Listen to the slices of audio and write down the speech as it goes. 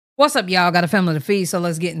What's up, y'all? Got a family to feed, so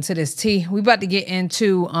let's get into this tea. We about to get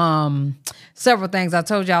into several things. I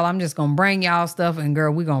told y'all I'm just gonna bring y'all stuff, and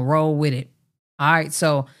girl, we gonna roll with it. All right,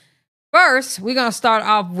 so first we're gonna start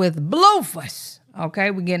off with Blueface.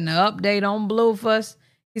 Okay, we're getting an update on Blueface.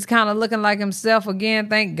 He's kind of looking like himself again.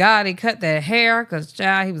 Thank God he cut that hair, because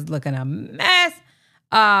child, he was looking a mess.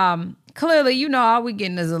 Clearly, you know, all we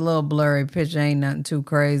getting is a little blurry picture. Ain't nothing too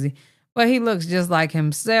crazy, but he looks just like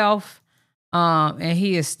himself. And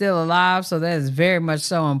he is still alive, so that is very much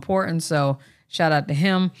so important. So shout out to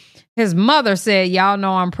him. His mother said, y'all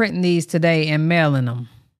know I'm printing these today and mailing them.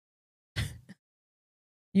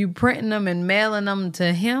 You printing them and mailing them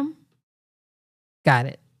to him? Got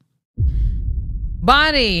it.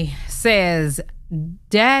 Bonnie says,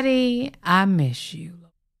 Daddy, I miss you.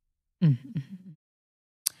 Mm-hmm.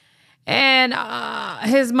 And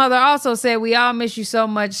his mother also said, we all miss you so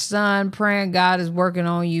much, son. Praying God is working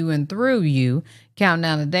on you and through you. Counting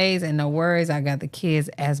down the days and no worries. I got the kids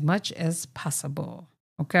as much as possible.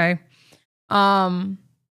 Okay.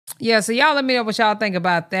 Yeah, so y'all let me know what y'all think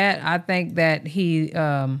about that. I think that he,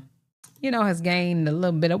 has gained a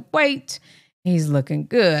little bit of weight. He's looking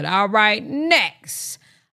good. All right, next.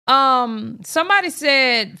 Somebody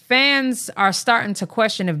said fans are starting to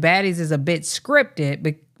question if Baddies is a bit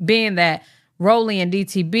scripted, being that Rolly and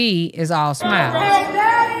DTB is all smiles.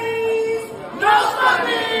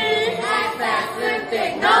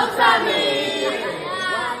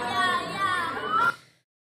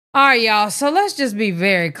 All right, y'all, so let's just be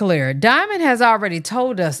very clear. Diamond has already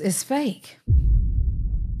told us it's fake.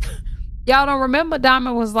 Y'all don't remember?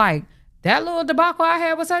 Diamond was like, that little debacle I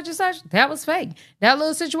had with such and such, that was fake. That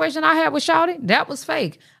little situation I had with Shawty, that was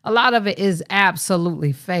fake. A lot of it is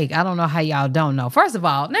absolutely fake. I don't know how y'all don't know. First of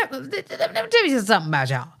all, let me tell you something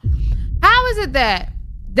about y'all. How is it that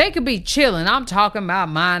they could be chilling? I'm talking about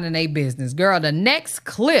minding their business. Girl, the next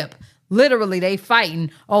clip, literally they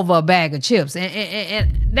fighting over a bag of chips.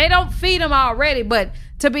 And they don't feed them already, but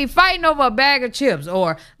to be fighting over a bag of chips.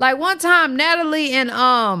 Or like one time, Natalie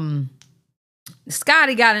and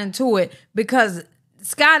Scotty got into it because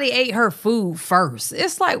Scotty ate her food first.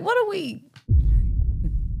 It's like, what are we?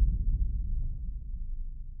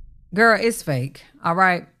 Girl, it's fake. All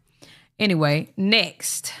right. Anyway,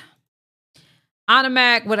 next.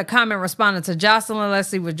 Automac with a comment responding to Jocelyn. Let's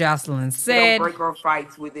see what Jocelyn said. We don't break our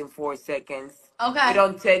fights within 4 seconds. Okay. We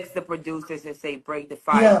don't text the producers and say break the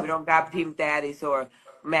fight. Yeah. We don't got pimp daddies or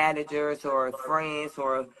managers or friends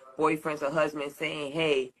or boyfriends or husbands saying,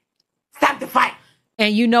 hey, stop the fight.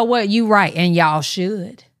 And you know what? You right. And y'all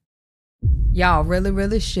should. Y'all really,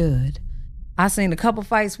 really should. I seen a couple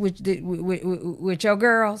fights with your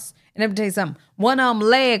girls. And let me tell you something. One of them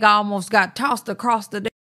leg almost got tossed across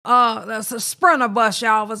that's a Sprinter bus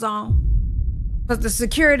y'all was on. Because the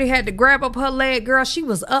security had to grab up her leg. Girl, she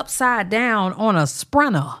was upside down on a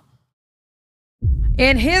Sprinter.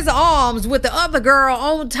 In his arms with the other girl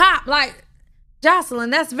on top. Like, Jocelyn,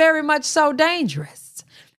 that's very much so dangerous.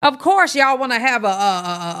 Of course, y'all want to have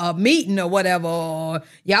a meeting or whatever, or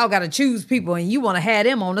y'all got to choose people and you want to have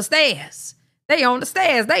them on the stairs. They on the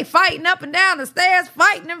stairs. They fighting up and down the stairs,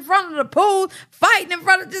 fighting in front of the pool, fighting in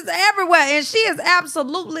front of just everywhere. And she is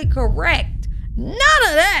absolutely correct. None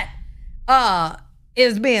of that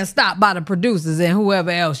is being stopped by the producers and whoever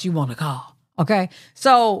else you want to call. Okay?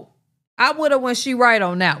 So I would have when she right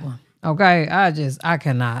on that one. Okay? I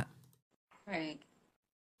cannot. Right.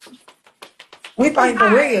 We fight for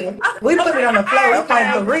real. We put it on the floor. We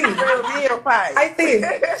fight for real. I see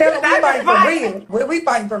it. Tell them we fight for real. We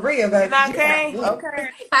fight for real, baby. You know what I'm saying? Okay.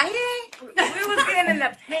 I hear. We was getting in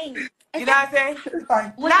the paint. You know what I'm saying?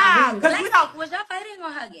 Nah, because we don't. Was y'all fighting or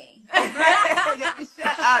hugging?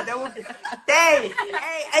 Shut up. That was, hey,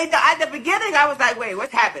 at the beginning, I was like, wait,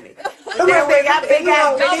 what's happening? But then when y'all big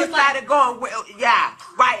ass bitches started going, well, yeah,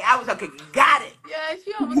 right. I was like, okay, got it. Yeah,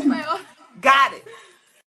 she almost fell. Got it.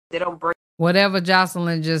 They don't break. Whatever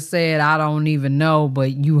Jocelyn just said, I don't even know, but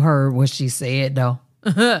you heard what she said, though.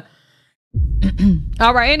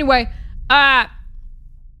 All right, anyway. Anna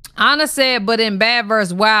said, but in Bad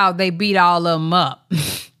vs. Wild, they beat all of them up.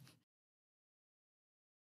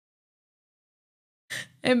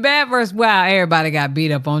 In Bad vs. Wild, everybody got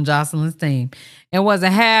beat up on Jocelyn's team. And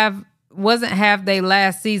wasn't half they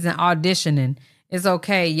last season auditioning. It's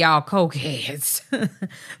okay, y'all cokeheads.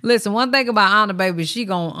 Listen, one thing about Anna, baby, she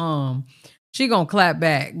gonna clap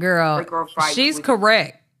back, girl. She's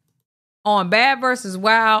correct. On Bad vs.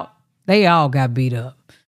 Wild, they all got beat up.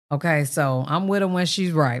 Okay, so I'm with her when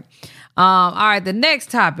she's right. All right, the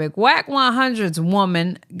next topic. Whack 100's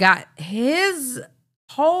woman got his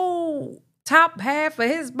whole top half of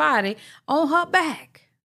his body on her back.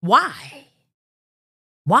 Why?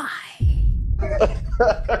 Why?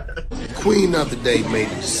 Queen the other day made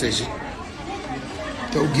a decision.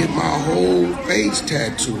 Go get my whole face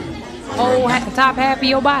tattooed. Oh, top half of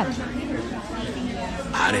your body.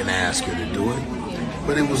 I didn't ask her to do it,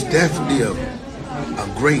 but it was definitely a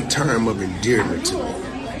great term of endearment to me.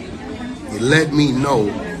 It let me know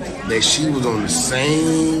that she was on the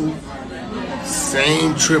same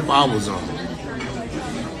trip I was on.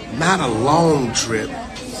 Not a long trip,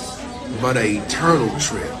 but an eternal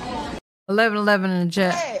trip. 11-11 in the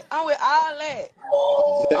chat. Hey, I'm with all that.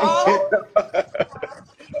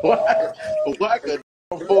 Whack a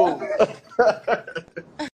fool.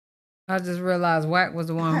 I just realized Wack was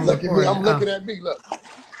the one who Look at me. I'm looking Oh. at me. Look.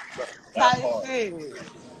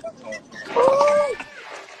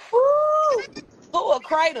 Who a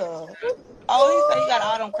crater? Oh, he said you got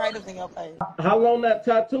all them craters in your face. How long that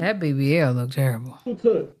tattoo That BBL looked terrible.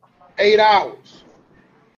 took? 8 hours.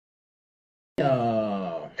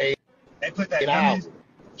 They put that numbing.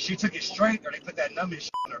 She took it straight, or they put that numbing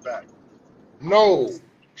on her back. No,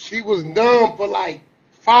 she was numb for like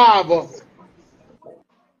 5 of them.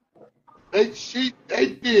 They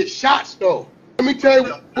did shots though. Let me tell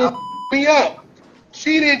you what me up.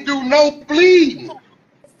 She didn't do no bleeding.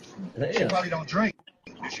 She probably don't drink.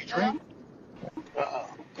 Did she drink?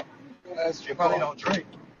 She probably don't drink.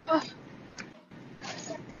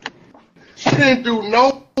 She didn't do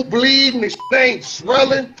no bleeding. The ain't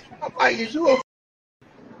swelling. I'm like, is you a?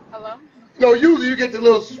 Hello? You know, usually you get the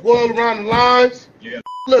little swirl around the lines. Yeah.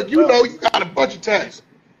 Look, you know you got a bunch of tests.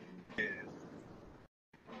 Yeah.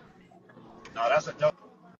 No, that's a dope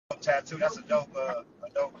tattoo. That's a dope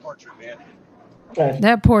portrait, man.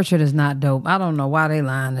 That portrait is not dope. I don't know why they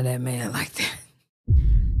lying to that man like that.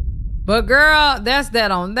 But girl, that's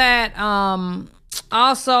that on that.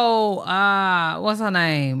 Also, what's her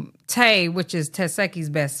name? Tay, which is Teseki's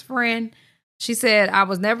best friend. She said, I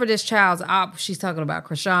was never this child's op. She's talking about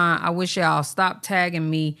Krishan. I wish y'all stop tagging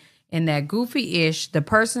me in that goofy-ish. The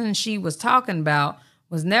person she was talking about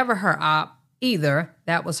was never her op either.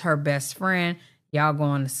 That was her best friend. Y'all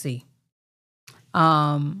going to see.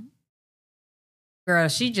 Girl,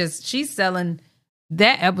 she's selling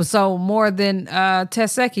that episode more than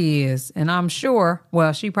Teseki is. And I'm sure,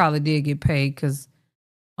 well, she probably did get paid because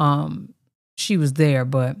she was there,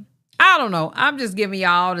 but I don't know. I'm just giving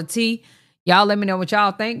y'all the tea. Y'all let me know what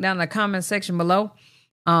y'all think down in the comment section below.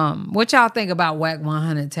 What y'all think about Whack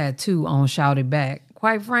 100 tattoo on Shouted Back?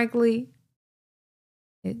 Quite frankly,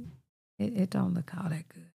 it don't look all that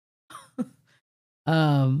good.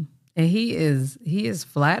 And he is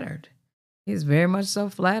flattered. He's very much so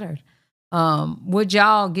flattered. Would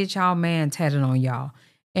y'all get y'all man tatted on y'all?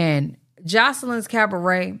 And Jocelyn's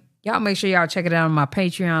Cabaret, y'all make sure y'all check it out on my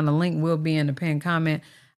Patreon. The link will be in the pinned comment.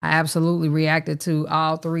 I absolutely reacted to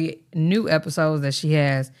all 3 new episodes that she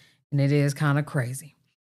has, and it is kind of crazy.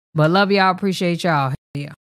 But love y'all. Appreciate y'all. Yeah.